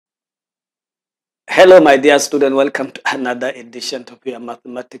Hello, my dear student. Welcome to another edition of your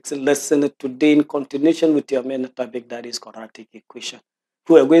mathematics lesson. Today, in continuation with your main topic, that is quadratic equation.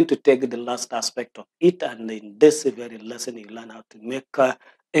 We are going to take the last aspect of it, and in this very lesson, you learn how to make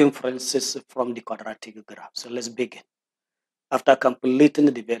inferences from the quadratic graph. So let's begin. After completing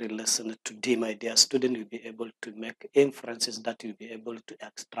the very lesson today, my dear student, you'll be able to make inferences that you'll be able to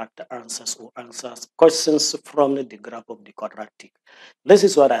extract answers or answers questions from the graph of the quadratic. This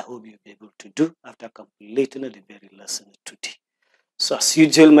is what I hope you'll be able to do after completing the very lesson today. So as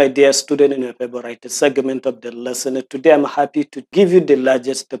usual, my dear student, in your favorite segment of the lesson today, I'm happy to give you the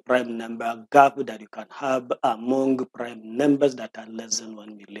largest prime number gap that you can have among prime numbers that are less than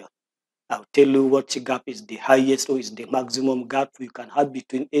 1 million. I'll tell you what gap is the highest or is the maximum gap you can have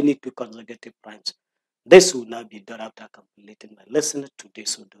between any two consecutive primes. This will now be done after completing my lesson today,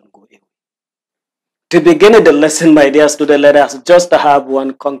 so don't go away. To begin the lesson, my dear student, let us just have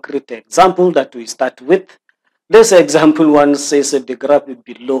one concrete example that we start with. This example one says that the graph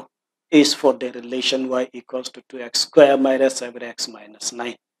below is for the relation y equals to 2x squared minus 7x minus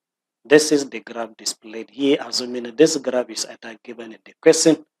 9. This is the graph displayed here, assuming this graph is either given in the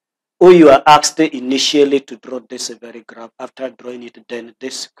question or you are asked initially to draw this very graph. After drawing it, then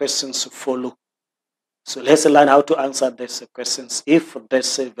these questions follow. So let's learn how to answer these questions. If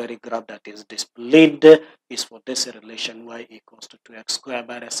this very graph that is displayed is for this relation y equals to 2x squared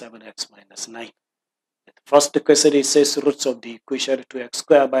minus 7x minus 9. The first question, it says roots of the equation 2x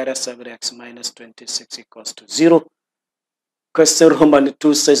squared minus 7x minus 26 equals to 0. Question Roman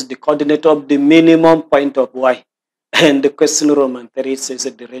 2 says the coordinate of the minimum point of y. And the question Roman 3 says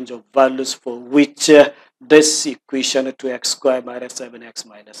the range of values for which this equation 2x squared minus 7x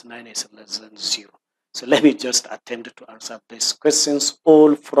minus 9 is less than 0. So let me just attempt to answer these questions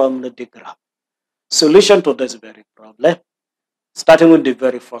all from the graph. Solution to this very problem. Starting with the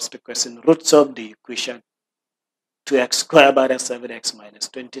very first question, roots of the equation 2x squared minus 7x minus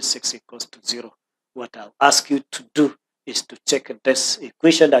 26 equals to 0. What I'll ask you to do is to check this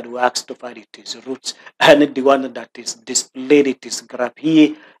equation that we asked to find its roots, and the one that is displayed, it is graph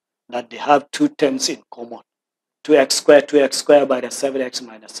here, that they have two terms in common. 2x squared minus 7x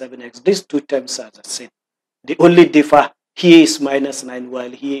minus 7x. These two terms are the same. The only differ here is minus 9, while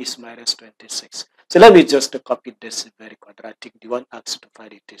here is minus 26. So let me just copy this very quadratic, the one asked to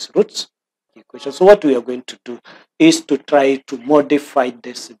find its roots equation. So what we are going to do is to try to modify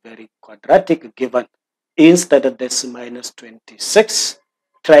this very quadratic given. Instead of this minus 26,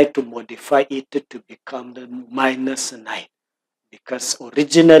 try to modify it to become the minus 9. Because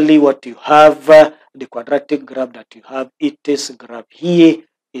originally what you have, the quadratic graph that you have, it is graph here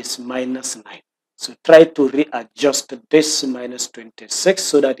is minus 9. So try to readjust this minus 26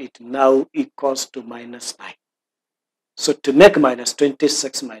 so that it now equals to minus 9. So to make minus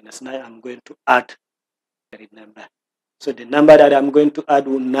 26 minus 9, I'm going to add the number. So the number that I'm going to add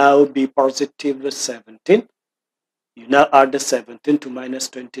will now be positive 17. You now add the 17 to minus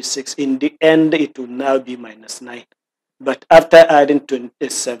 26. In the end, it will now be minus 9. But after adding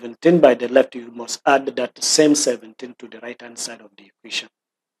 17 by the left, you must add that same 17 to the right-hand side of the equation.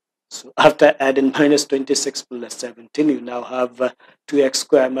 So after adding minus 26 plus 17, you now have 2x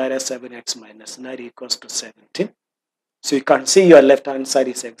squared minus 7x minus 9 equals to 17. So you can see your left-hand side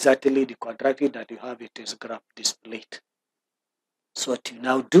is exactly the quadratic that you have, it is graph displayed. So what you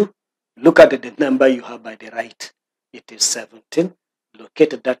now do, look at the number you have by the right. It is 17.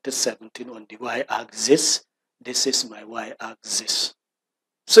 Locate that 17 on the y-axis. This is my y-axis.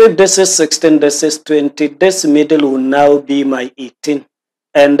 So if this is 16, this is 20, this middle will now be my 18.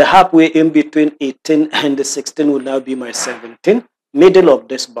 And halfway in between 18 and 16 will now be my 17. Middle of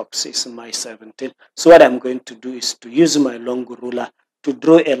this box is my 17. So what I'm going to do is to use my long ruler to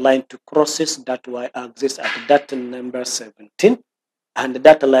draw a line to crosses that y-axis at that number 17. And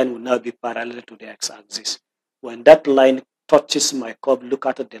that line will now be parallel to the x-axis. When that line touches my curve, look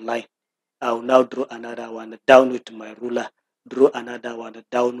at the line. I will now draw another one down with my ruler. Draw another one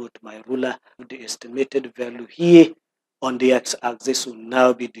down with my ruler. The estimated value here on the x-axis will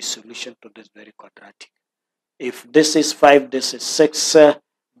now be the solution to this very quadratic. If this is 5, this is 6,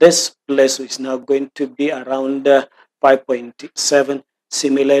 this place is now going to be around 5.7.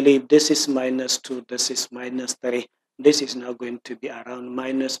 Similarly, if this is minus 2, this is minus 3. This is now going to be around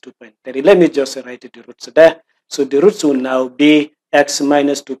minus 2.3. Let me just write the roots there. So the roots will now be x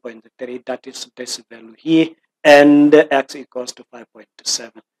minus 2.3, that is this value here, and x equals to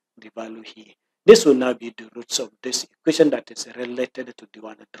 5.7, the value here. This will now be the roots of this equation that is related to the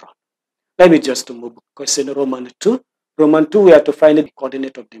one drawn. Let me just move question Roman 2. Roman 2, we have to find the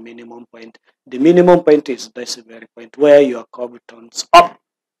coordinate of the minimum point. The minimum point is this very point where your curve turns up.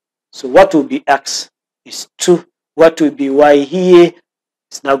 So what will be x is 2. What will be y here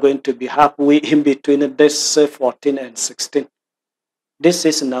is now going to be halfway in between this 14 and 16. This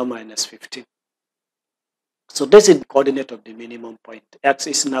is now minus 15. So this is the coordinate of the minimum point. X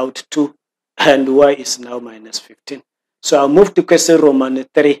is now 2 and y is now minus 15. So I'll move to question Roman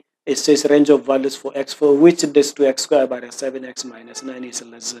 3. It says range of values for x for which this 2x squared by 7x minus 9 is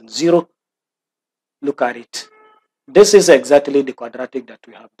less than 0. Look at it. This is exactly the quadratic that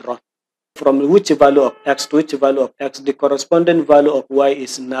we have drawn. From which value of x to which value of x, the corresponding value of y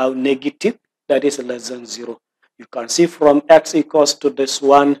is now negative, that is less than 0. You can see from x equals to this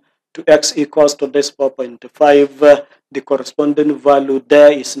 1 to x equals to this 4.5, the corresponding value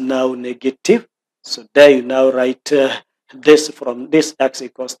there is now negative. So there you now write this from this x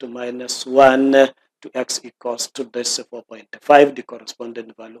equals to minus 1 to x equals to this 4.5. The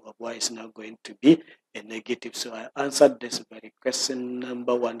corresponding value of y is now going to be a negative. So I answered this very question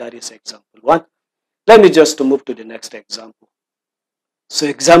number 1, that is example 1. Let me just move to the next example. So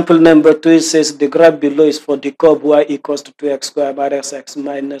example number 2, it says the graph below is for the curve y equals to 2x squared minus x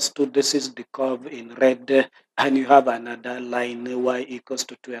minus 2. This is the curve in red, and you have another line y equals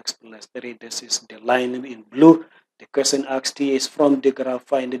to 2x plus 3. This is the line in blue. The question asked here is from the graph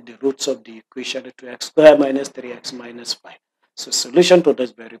find the roots of the equation 2x squared minus 3x minus 5. So solution to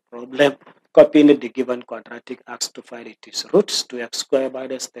this very problem, copying the given quadratic, asked to find its roots. 2x squared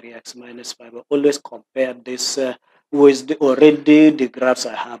minus 3x minus 5. Always compare this with the graphs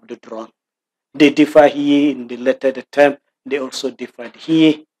I have drawn. They differ here in the lettered term. They also differ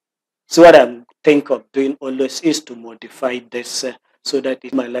here. So what I'm think of doing always is to modify this so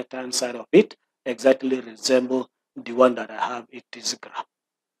that my left hand side of it exactly resemble the one that I have in this graph.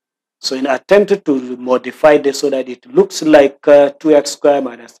 So in attempt to modify this so that it looks like 2x squared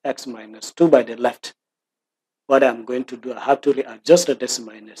minus x minus 2 by the left, what I'm going to do, I have to readjust this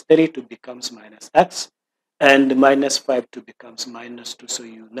minus 3 to becomes minus x and minus 5 to becomes minus 2. So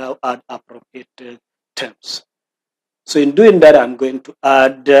you now add appropriate terms. So in doing that, I'm going to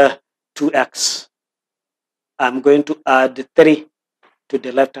add 2x. I'm going to add 3 to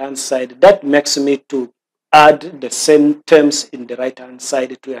the left-hand side. That makes me to add the same terms in the right-hand side,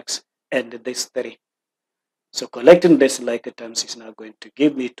 2x and this 3. So collecting this like terms is now going to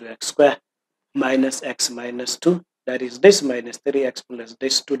give me 2x squared minus x minus 2. That is this minus 3x plus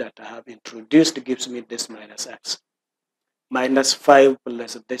this 2 that I have introduced gives me this minus x. Minus 5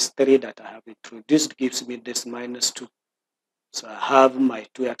 plus this 3 that I have introduced gives me this minus 2. So I have my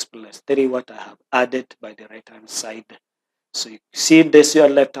 2x plus 3, what I have added by the right-hand side. So you see this, your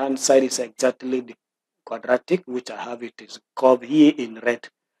left-hand side is exactly the quadratic, which I have it is curved here in red.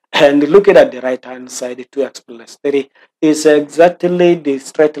 And looking at the right-hand side, 2x plus 3 is exactly the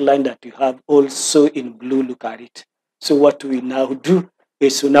straight line that you have also in blue. Look at it. So what we now do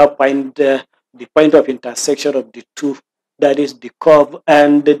is to now find the point of intersection of the two, that is the curve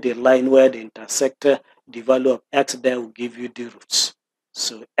and the line where they intersect. The value of x there will give you the roots.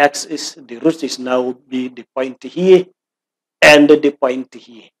 So x is the root is now be the point here and the point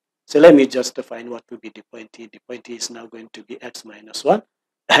here. So let me just define what will be the point here. The point here is now going to be x minus 1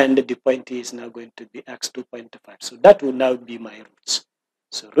 and the point here is now going to be x 2.5. So that will now be my roots.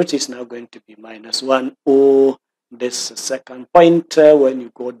 So root is now going to be minus 1 or this second point. When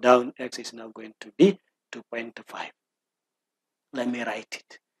you go down, x is now going to be 2.5. Let me write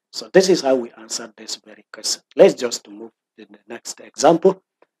it. So this is how we answer this very question. Let's just move to the next example.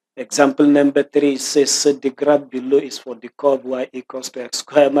 Example number 3 says the graph below is for the curve y equals to x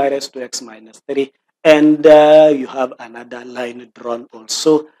squared minus 2x minus 3. And you have another line drawn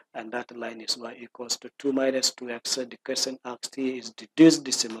also. And that line is y equals to 2 minus 2x. The question asked here is deduce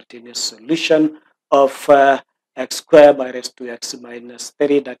the simultaneous solution of x squared minus 2x minus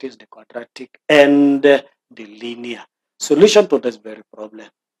 3. That is the quadratic and the linear. Solution to this very problem.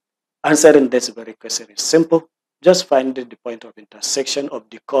 Answering this very question is simple. Just find the point of intersection of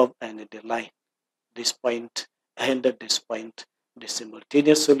the curve and the line. This point and this point. The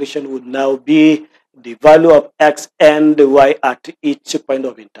simultaneous solution would now be the value of x and y at each point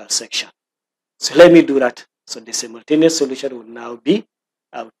of intersection. So let me do that. So the simultaneous solution will now be,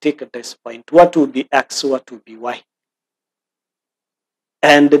 I'll take this point. What will be x? What will be y?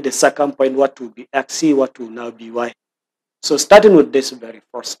 And the second point, what will be x? What will now be y? So starting with this very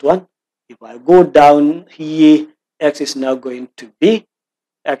first one, if I go down here, x is now going to be,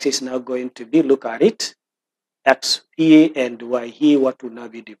 look at it, x here and y here, what will now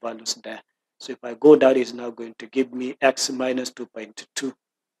be the values there? So if I go down, it's now going to give me x minus 2.2.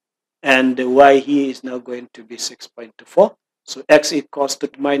 And the y here is now going to be 6.4. So x equals to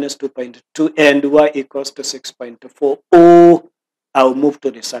minus 2.2 and y equals to 6.4. Oh, I'll move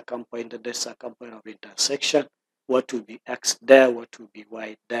to the second point of intersection. What will be x there? What will be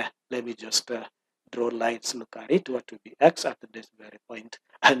y there? Let me just draw lines, look at it. What will be x at this very point,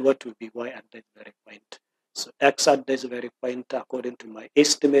 and what will be y at this very point? So x at this very point, according to my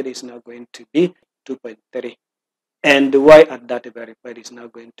estimate, is now going to be 2.3. And y at that very point is now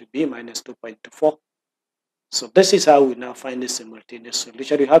going to be minus 2.4. So this is how we now find the simultaneous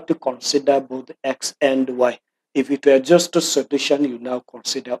solution. You have to consider both x and y. If it were just a solution, you now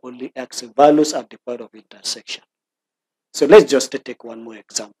consider only x values at the point of intersection. So let's just take one more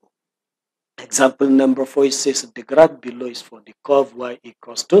example. Example number 4 says the graph below is for the curve y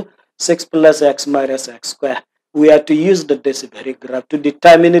equals to 6 plus x minus x squared. We are to use this very graph to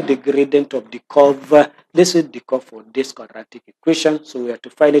determine the gradient of the curve. This is the curve for this quadratic equation. So we are to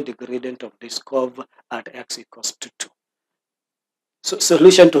find the gradient of this curve at x equals to 2. So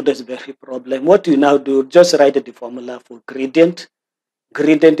solution to this very problem. What you now do, just write the formula for gradient.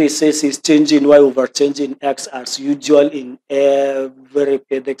 Gradient, it says, is changing y over changing x as usual in every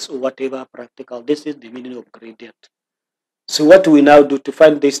physics or whatever practical. This is the meaning of gradient. So what we now do to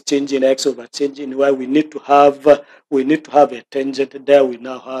find this change in x over change in y, we need to have a tangent there. We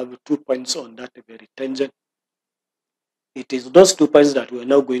now have 2 points on that very tangent. It is those 2 points that we're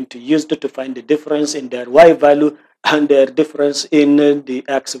now going to use to find the difference in their y value and their difference in the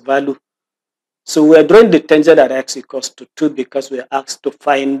x value. So we're drawing the tangent at x equals to 2 because we're asked to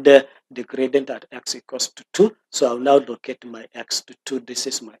find the gradient at x equals to 2. So I'll now locate my x to 2. This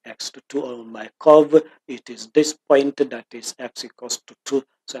is my x to 2 on my curve. It is this point that is x equals to 2.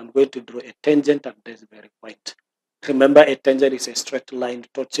 So I'm going to draw a tangent at this very point. Remember, a tangent is a straight line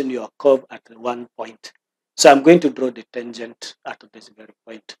touching your curve at one point. So I'm going to draw the tangent at this very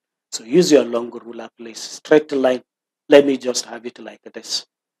point. So use your long ruler, please. Straight line. Let me just have it like this.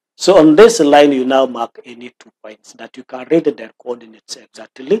 So on this line, you now mark any 2 points that you can read their coordinates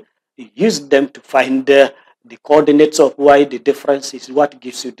exactly. You use them to find the coordinates of y. The difference is what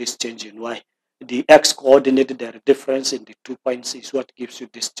gives you this change in y. The x coordinate, their difference in the 2 points is what gives you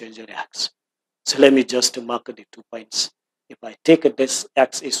this change in x. So let me just mark the 2 points. If I take this,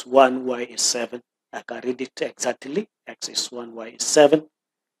 x is 1, y is 7. I can read it exactly. X is 1, y is 7.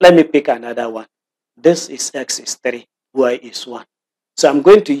 Let me pick another one. This is x is 3, y is 1. So I'm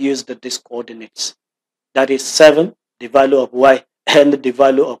going to use these coordinates. That is 7, the value of y, and the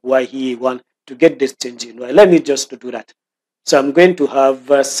value of y here 1 to get this change in y. Let me just do that. So I'm going to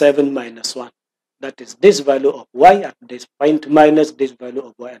have 7 minus 1. That is this value of y at this point minus this value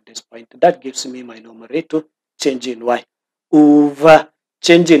of y at this point. That gives me my numerator, change in y, over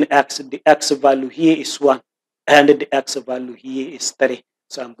change in x. The x value here is 1, and the x value here is 3.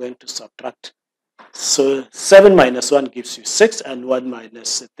 So I'm going to subtract. So 7 minus 1 gives you 6, and 1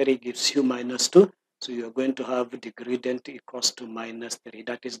 minus 3 gives you minus 2. So you're going to have the gradient equals to minus 3.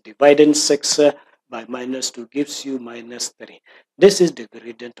 That is dividing 6 by minus 2 gives you minus 3. This is the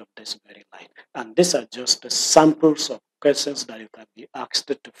gradient of this very line. And these are just the samples of questions that you can be asked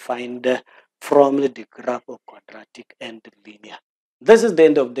to find from the graph of quadratic and linear. This is the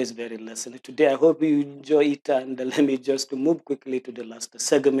end of this very lesson. Today, I hope you enjoy it. And let me just move quickly to the last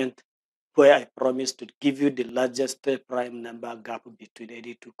segment, where I promised to give you the largest prime number gap between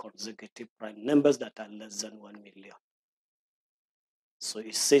any two consecutive prime numbers that are less than 1 million. So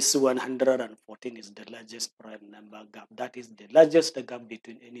it says 114 is the largest prime number gap. That is the largest gap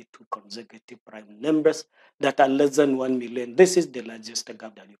between any two consecutive prime numbers that are less than 1 million. This is the largest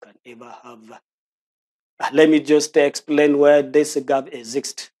gap that you can ever have. Let me just explain where this gap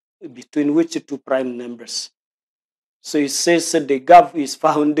exists between which two prime numbers. So it says the gap is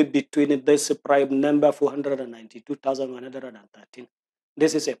found between this prime number 492,113.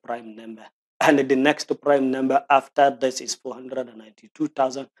 This is a prime number. And the next prime number after this is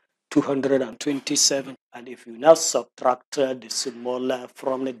 492,227. And if you now subtract the smaller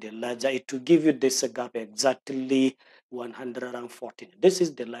from the larger, it will give you this gap exactly 114. This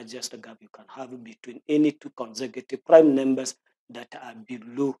is the largest gap you can have between any two consecutive prime numbers that are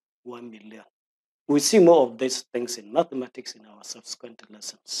below 1 million. We see more of these things in mathematics in our subsequent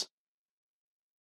lessons.